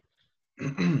have it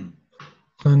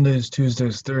Mondays,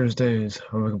 Tuesdays, Thursdays.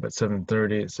 I wake up at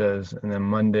 7:30, it says, and then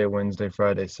Monday, Wednesday,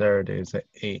 Friday, Saturday is at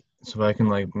 8. So if I can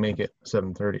like make it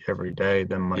 7:30 every day,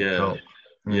 then might Yeah, help.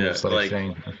 And then yeah, just like like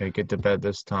saying, okay, get to bed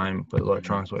this time, put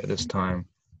electronics away at this time,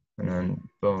 and mhm. then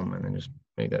boom, and then just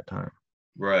make that time.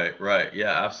 Right.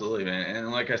 Yeah, absolutely, man.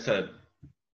 And like I said,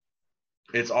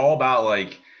 it's all about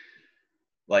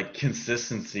like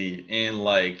consistency and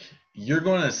like you're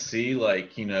going to see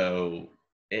like,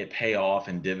 it pay off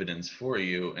in dividends for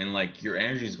you and like your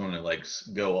energy is going to like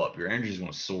go up. Your energy is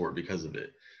going to soar because of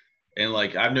it. And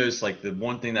like I've noticed like the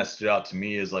one thing that stood out to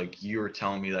me is like you were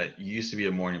telling me that you used to be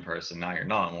a morning person, now you're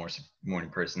not a morning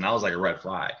person. That was like a red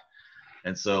flag.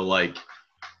 And so like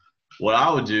what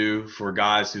I would do for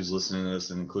guys who's listening to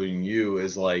this, including you,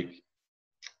 is like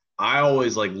I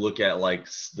always like look at like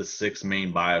the 6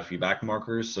 main biofeedback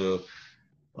markers. So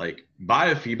like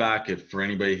biofeedback, if for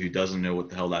anybody who doesn't know what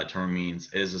the hell that term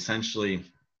means, is essentially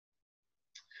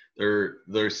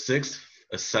there's 6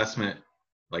 assessment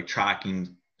like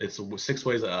tracking. It's 6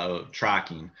 ways of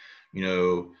tracking,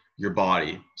 your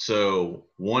body. So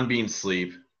 1 being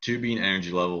sleep, 2 being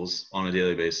energy levels on a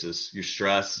daily basis, your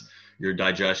stress, your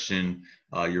digestion,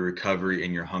 your recovery,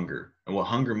 and your hunger. And what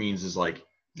hunger means is like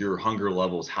your hunger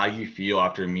levels, how you feel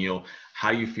after a meal,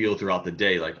 how you feel throughout the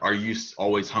day. Like, are you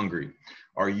always hungry?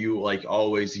 Are you like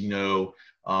always,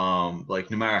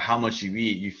 like no matter how much you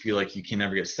eat, you feel like you can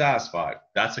never get satisfied?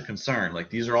 That's a concern. Like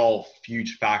these are all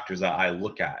huge factors that I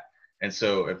look at. And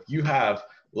so if you have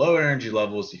low energy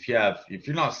levels, if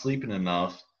you're not sleeping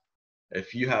enough,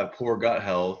 if you have poor gut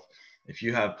health, if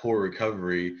you have poor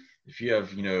recovery, if you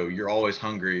have, you're always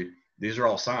hungry, these are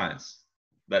all signs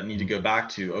that need to go back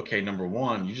to, okay, number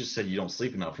 1, you just said you don't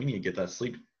sleep enough. We need to get that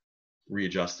sleep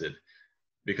readjusted.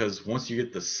 Because once you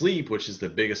get the sleep, which is the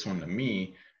biggest one to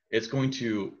me, it's going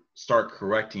to start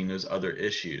correcting those other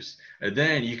issues. And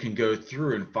then you can go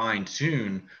through and fine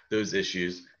tune those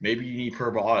issues. Maybe you need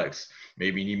probiotics.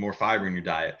 Maybe you need more fiber in your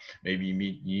diet. Maybe you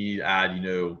need to add,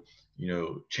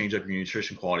 change up your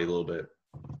nutrition quality a little bit.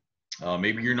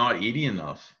 Maybe you're not eating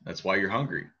enough. That's why you're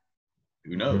hungry.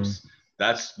 Who Mm-hmm. knows?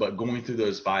 But going through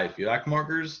those biofeedback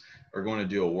markers are going to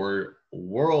do a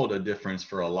world of difference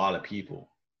for a lot of people.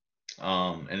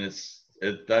 And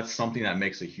that's something that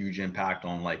makes a huge impact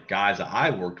on like guys that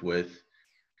I worked with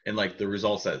and like the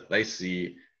results that they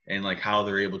see and like how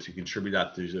they're able to contribute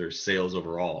that to their sales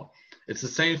overall. It's the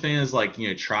same thing as like,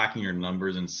 tracking your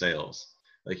numbers in sales.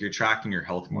 Like you're tracking your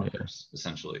health Yeah. markers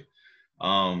essentially.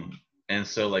 And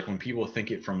so like when people think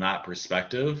it from that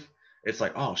perspective, it's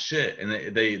like, oh shit.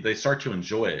 And they start to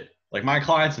enjoy it. Like my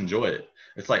clients enjoy it.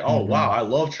 It's like, oh wow, Mm-hmm. I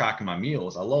love tracking my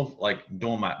meals. I love like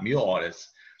doing my meal audits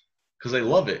because they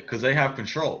love it because they have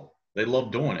control. They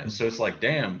love doing it. So it's like,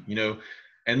 damn,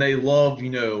 and they love,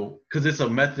 because it's a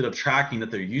method of tracking that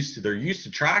they're used to. They're used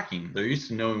to tracking. They're used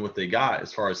to knowing what they got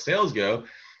as far as sales go.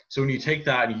 So when you take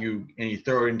that and you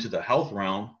throw it into the health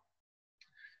realm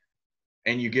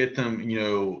and you get them,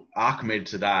 acclimated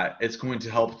to that, it's going to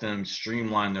help them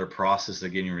streamline their process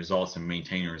of getting results and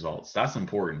maintaining results. That's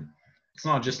important. It's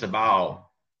not just about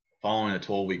following a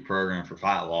 12-week program for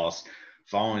fat loss,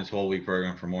 following a 12-week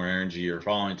program for more energy, or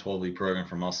following a 12-week program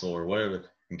for muscle, or whatever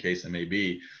in case it may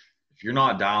be. If you're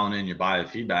not dialing in your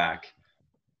biofeedback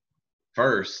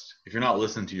first, if you're not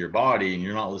listening to your body and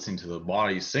you're not listening to the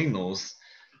body's signals,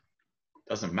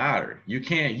 doesn't matter. You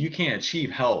can't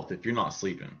achieve health if you're not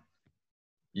sleeping.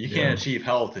 You Yeah. can't achieve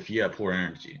health if you have poor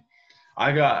energy.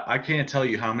 I can't tell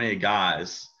you how many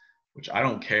guys, which I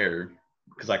don't care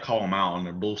because I call them out on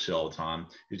their bullshit all the time,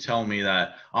 who tell me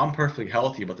that I'm perfectly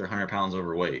healthy, but they're 100 pounds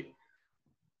overweight.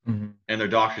 Mm-hmm. And their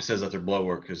doctor says that their blood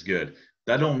work is good.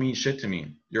 That don't mean shit to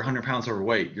me. You're 100 pounds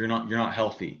overweight. You're not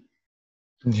healthy.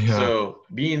 Yeah. So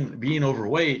being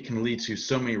overweight can lead to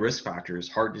so many risk factors: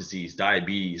 heart disease,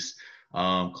 diabetes,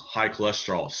 high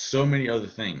cholesterol, so many other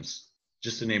things,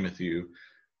 just to name a few.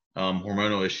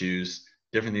 Hormonal issues,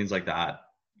 different things like that.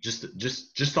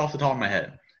 Just off the top of my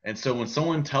head. And so when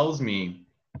someone tells me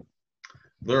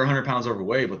they're 100 pounds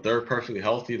overweight, but they're perfectly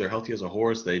healthy, they're healthy as a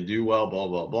horse, they do well, blah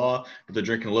blah blah, but they're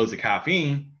drinking loads of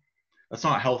caffeine, that's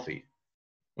not healthy.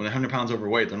 When they're 100 pounds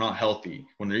overweight, they're not healthy.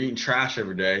 When they're eating trash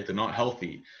every day, they're not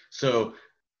healthy. So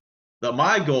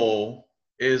my goal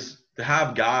is to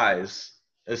have guys,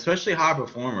 especially high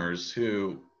performers,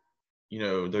 who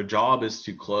their job is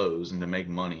to close and to make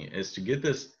money, is to get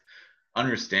this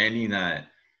understanding that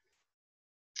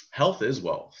health is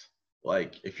wealth.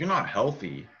 Like if you're not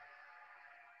healthy,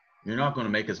 you're not going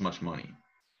to make as much money.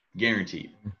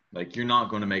 guaranteed. Like, you're not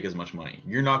going to make as much money.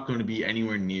 You're not going to be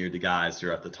anywhere near the guys who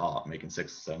are at the top making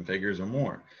 6-7 figures or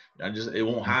more. It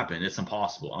won't happen. It's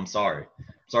impossible. I'm sorry.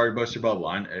 Sorry to burst your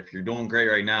bubble. If you're doing great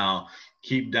right now,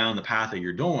 keep down the path that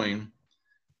you're doing,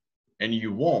 and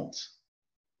you won't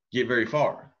get very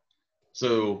far.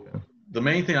 So the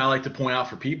main thing I like to point out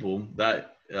for people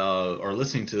that are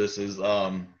listening to this is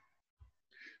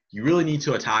you really need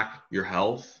to attack your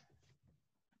health,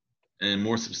 and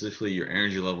more specifically your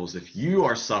energy levels. If you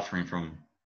are suffering from,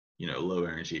 low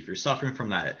energy, if you're suffering from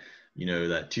that,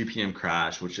 that 2 p.m.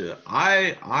 crash, which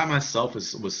I myself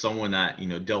was someone that,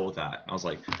 dealt with that. I was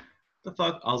like, the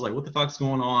fuck? I was like, what the fuck's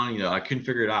going on? I couldn't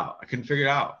figure it out.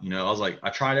 I was like,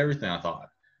 I tried everything. I thought,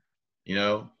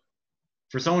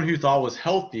 for someone who thought was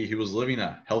healthy, who was living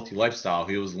a healthy lifestyle,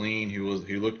 he was lean, who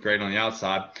looked great on the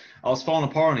outside, I was falling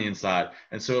apart on the inside.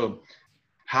 And so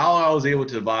how I was able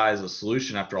to devise a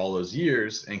solution after all those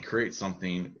years and create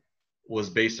something was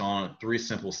based on 3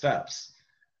 simple steps.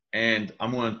 And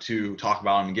I'm going to talk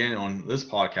about them again on this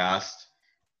podcast.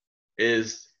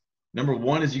 Is number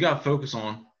 1 is you got to focus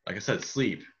on, like I said,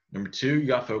 sleep. Number 2, you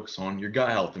got to focus on your gut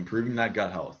health, improving that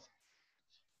gut health,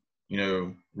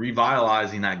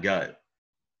 revitalizing that gut.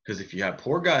 Because if you have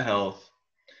poor gut health,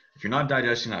 if you're not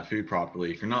digesting that food properly,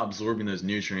 if you're not absorbing those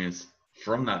nutrients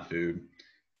from that food,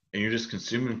 and you're just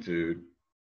consuming food,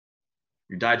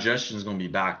 your digestion is going to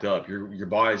be backed up. Your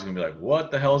body's going to be like,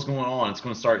 what the hell is going on? It's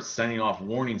going to start sending off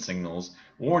warning signals.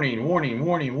 Warning, warning,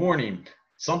 warning, warning.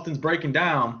 Something's breaking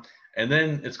down. And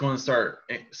then it's going to start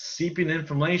seeping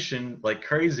inflammation like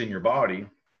crazy in your body.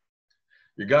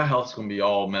 Your gut health's going to be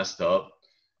all messed up.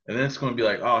 And then it's going to be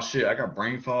like, oh shit, I got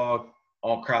brain fog.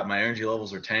 Oh crap, my energy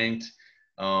levels are tanked.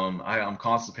 I'm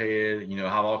constipated, I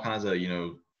have all kinds of,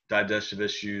 digestive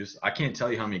issues. I can't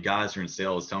tell you how many guys are in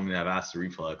sales telling me they have acid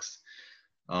reflux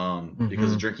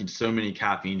because of drinking so many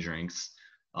caffeine drinks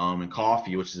and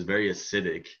coffee, which is very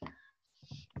acidic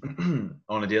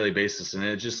on a daily basis. And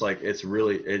it's just like,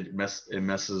 it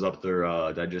messes up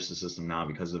their digestive system now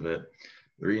because of it.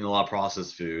 They're eating a lot of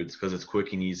processed foods because it's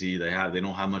quick and easy. They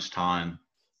don't have much time.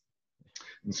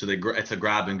 And so it's a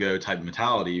grab and go type of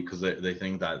mentality because they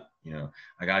think that,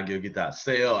 I got to go get that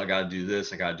sale. I got to do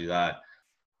this. I got to do that.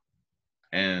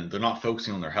 And they're not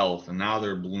focusing on their health. And now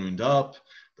they're ballooned up.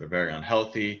 They're very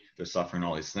unhealthy. They're suffering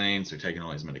all these things. They're taking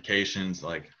all these medications.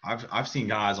 Like I've seen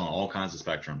guys on all kinds of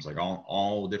spectrums, like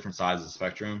all different sides of the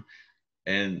spectrum.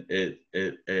 And it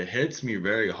hits me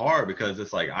very hard because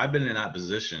it's like, I've been in that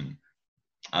position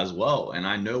as well. And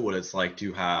I know what it's like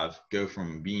to go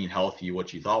from being healthy,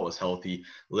 what you thought was healthy,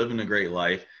 living a great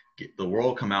life, get the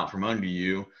world come out from under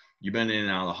you. You've been in and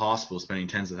out of the hospital, spending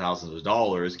tens of thousands of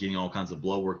dollars, getting all kinds of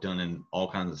blood work done and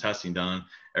all kinds of testing done.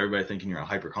 Everybody thinking you're a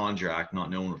hypochondriac,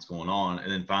 not knowing what's going on,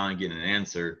 and then finally getting an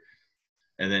answer,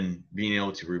 and then being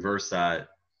able to reverse that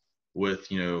with,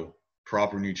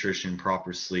 proper nutrition,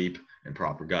 proper sleep, and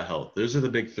proper gut health. Those are the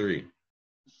big 3.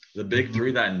 The big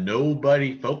 3 that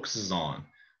nobody focuses on.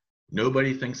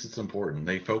 Nobody thinks it's important.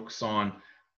 They focus on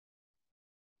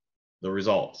the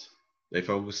results. They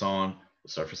focus on the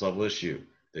surface level issue.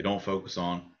 They don't focus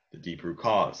on the deep root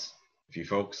cause. If you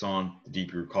focus on the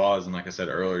deep root cause, and like I said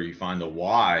earlier, you find the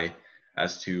why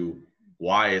as to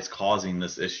why it's causing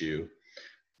this issue,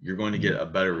 you're going to get a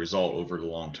better result over the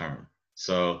long term.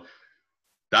 So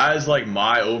that is like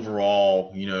my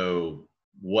overall,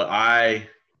 what I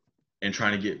am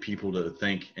trying to get people to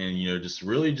think and, just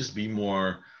really just be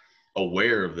more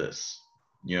aware of this.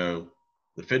 The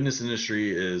fitness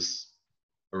industry is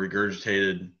a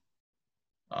regurgitated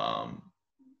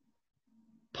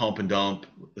pump and dump.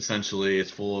 Essentially, it's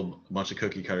full of a bunch of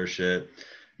cookie cutter shit.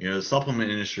 The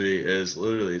supplement industry is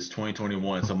literally, it's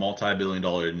 2021. It's a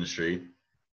multi-billion-dollar industry.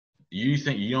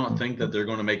 You don't think that they're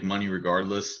going to make money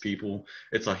regardless, people?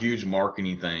 It's a huge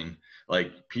marketing thing.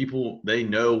 Like, people, they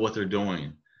know what they're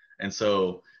doing. And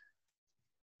so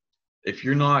if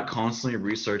you're not constantly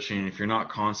researching, if you're not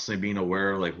constantly being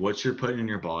aware of like what you're putting in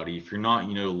your body, if you're not,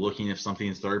 looking if something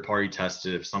is third party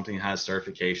tested, if something has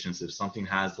certifications, if something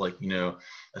has like,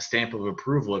 a stamp of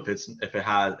approval, if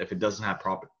it doesn't have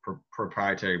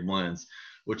proprietary blends,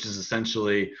 which is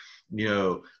essentially,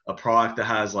 a product that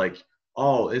has like,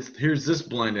 oh, here's this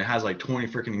blend, it has like 20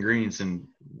 freaking ingredients in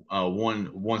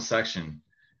one section.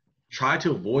 Try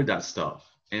to avoid that stuff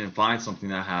and find something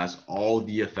that has all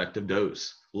the effective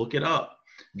dose. Look it up.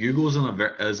 Google is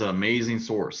an amazing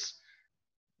source.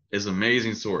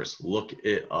 Look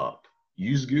it up.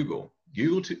 Use Google.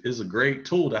 Google is a great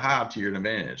tool to have to your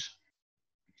advantage.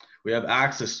 We have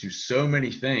access to so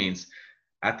many things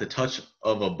at the touch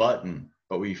of a button,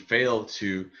 but we fail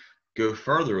to go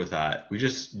further with that. We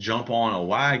just jump on a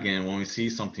wagon when we see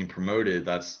something promoted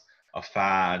that's a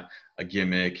fad, a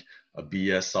gimmick, a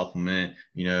BS supplement,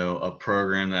 a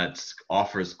program that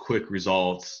offers quick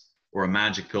results or a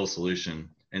magic pill solution.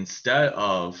 Instead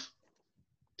of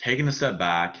taking a step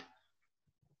back,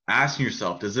 asking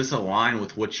yourself, does this align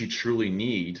with what you truly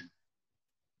need?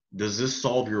 Does this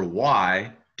solve your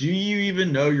why? Do you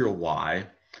even know your why?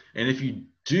 And if you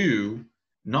do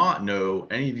not know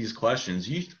any of these questions,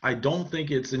 I don't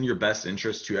think it's in your best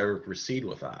interest to ever proceed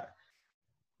with that.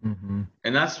 Mm-hmm.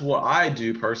 And that's what I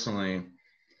do personally,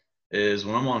 is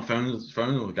when I'm on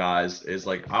phone with guys, is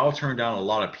like I'll turn down a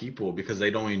lot of people because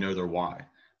they don't even know their why.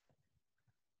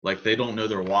 Like they don't know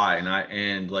their why,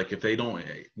 and like if they don't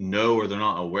know, or they're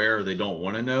not aware, or they don't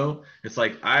want to know, it's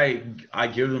like I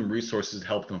give them resources to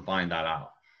help them find that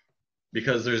out.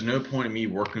 Because there's no point in me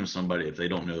working with somebody if they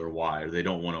don't know their why, or they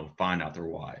don't want to find out their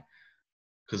why,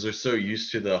 because they're so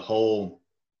used to the whole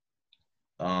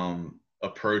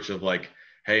approach of like,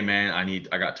 hey man,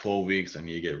 I got 12 weeks, I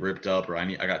need to get ripped up, or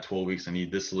I got 12 weeks, I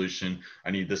need this solution,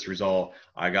 I need this result,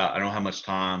 I don't have much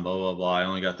time, blah blah blah, I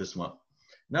only got this month.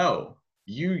 No,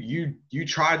 you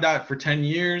tried that for 10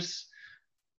 years,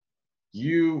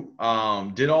 you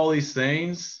did all these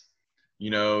things,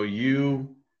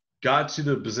 you got to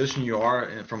the position you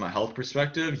are from a health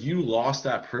perspective. You lost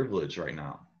that privilege right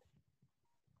now.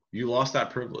 You lost that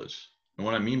privilege. And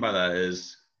what I mean by that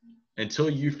is, until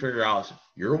you figure out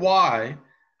your why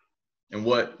and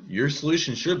what your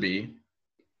solution should be,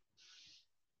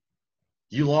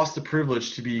 you lost the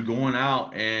privilege to be going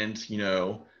out and,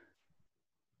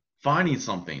 finding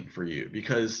something for you.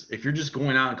 Because if you're just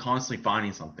going out and constantly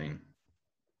finding something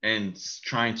and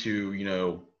trying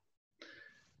to,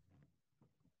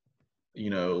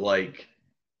 like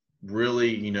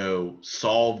really,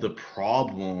 solve the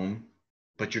problem,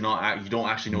 but you don't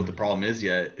actually know what the problem is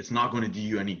yet, it's not going to do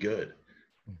you any good.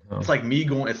 No. It's like me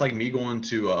going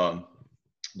to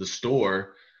the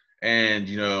store, and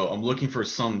I'm looking for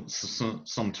some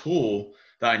tool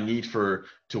that I need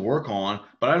to work on,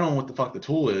 but I don't know what the fuck the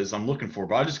tool is I'm looking for.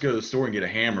 But I just go to the store and get a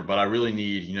hammer, but I really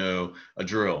need a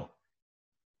drill.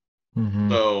 Mm-hmm.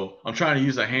 So I'm trying to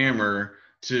use a hammer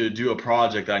to do a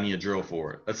project that I need a drill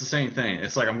for. That's the same thing.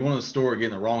 It's like I'm going to the store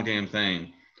getting the wrong damn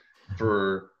thing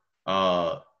for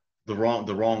the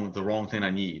wrong thing I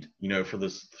need, for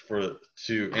this,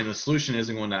 and the solution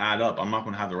isn't going to add up. I'm not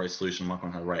going to have the right solution. I'm not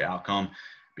going to have the right outcome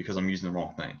because I'm using the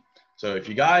wrong thing. So if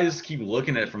you guys keep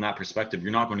looking at it from that perspective,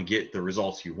 you're not going to get the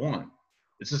results you want.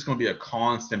 It's just going to be a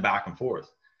constant back and forth.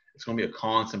 It's going to be a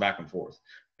constant back and forth,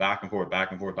 back and forth, back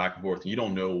and forth, back and forth. And you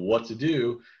don't know what to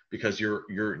do because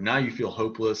you're now you feel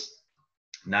hopeless.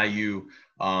 Now you're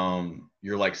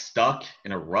like stuck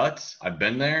in a rut. I've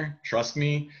been there, trust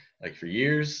me, like for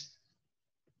years.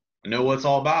 I know what it's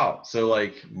all about. So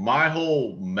like my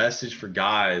whole message for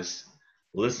guys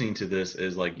listening to this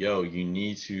is like, yo, you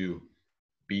need to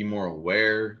be more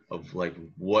aware of like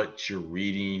what you're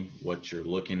reading, what you're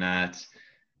looking at.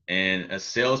 And as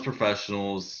sales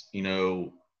professionals,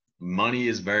 money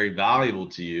is very valuable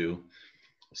to you.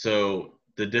 So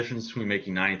the difference between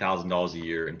making $90,000 a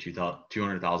year and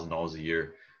 $200,000 a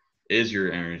year is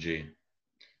your energy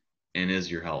and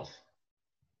is your health.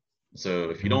 So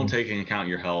if you don't take into account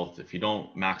your health, if you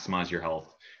don't maximize your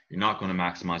health, you're not going to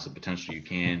maximize the potential you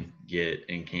can get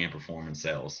and can perform in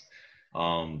sales.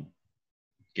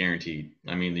 Guaranteed.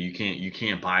 I mean, you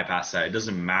can't bypass that. It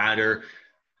doesn't matter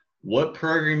what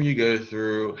program you go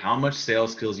through, how much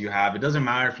sales skills you have. It doesn't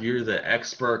matter if you're the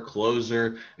expert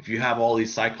closer, if you have all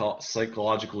these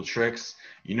psychological tricks,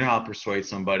 you know how to persuade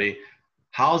somebody.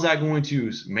 How is that going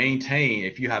to maintain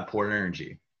if you have poor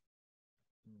energy?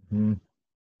 Mm-hmm.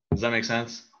 Does that make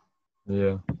sense?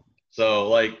 Yeah. So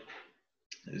like,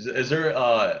 is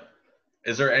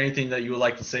there anything that you would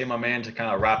like to say, my man, to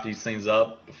kind of wrap these things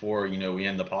up before, we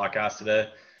end the podcast today?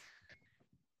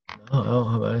 No, I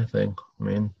don't have anything. I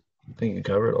mean, I think you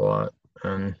covered a lot,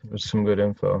 and it was some good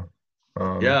info.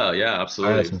 Yeah, I had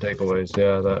absolutely. some takeaways,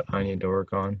 that I need to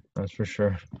work on. That's for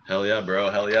sure. Hell yeah, bro.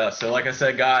 Hell yeah. So like I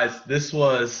said, guys, this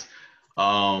was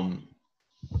a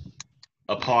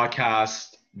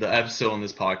podcast. The episode on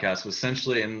this podcast was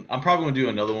essentially, and I'm probably going to do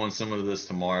another one similar to this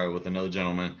tomorrow with another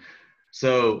gentleman.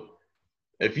 So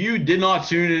if you did not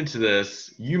tune into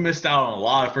this, you missed out on a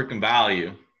lot of freaking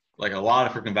value, like a lot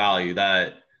of freaking value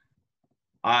that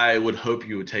I would hope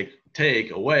you would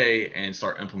take away and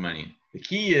start implementing. The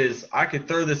key is I could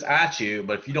throw this at you,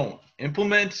 but if you don't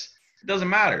implement, it doesn't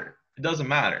matter. It doesn't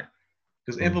matter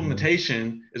because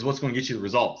implementation is what's going to get you the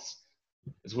results.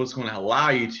 It's what's going to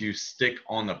allow you to stick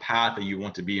on the path that you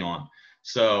want to be on.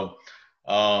 So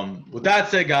With that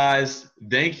said, guys,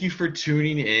 thank you for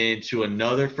tuning in to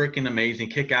another freaking amazing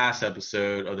kick-ass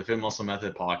episode of the Fit Muscle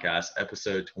Method Podcast,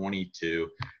 episode 22.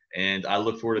 And I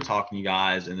look forward to talking to you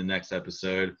guys in the next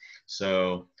episode.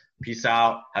 So peace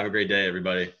out. Have a great day,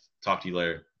 everybody. Talk to you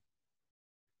later.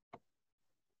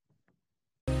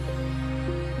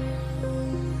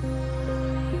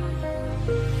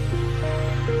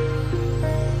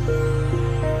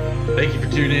 Thank you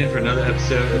for tuning in for another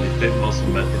episode of the Fit Muscle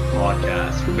Method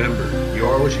Podcast. Remember, you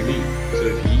are what you eat. So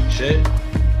if you eat shit,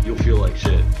 you'll feel like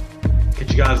shit.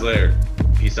 Catch you guys later.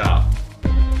 Peace out.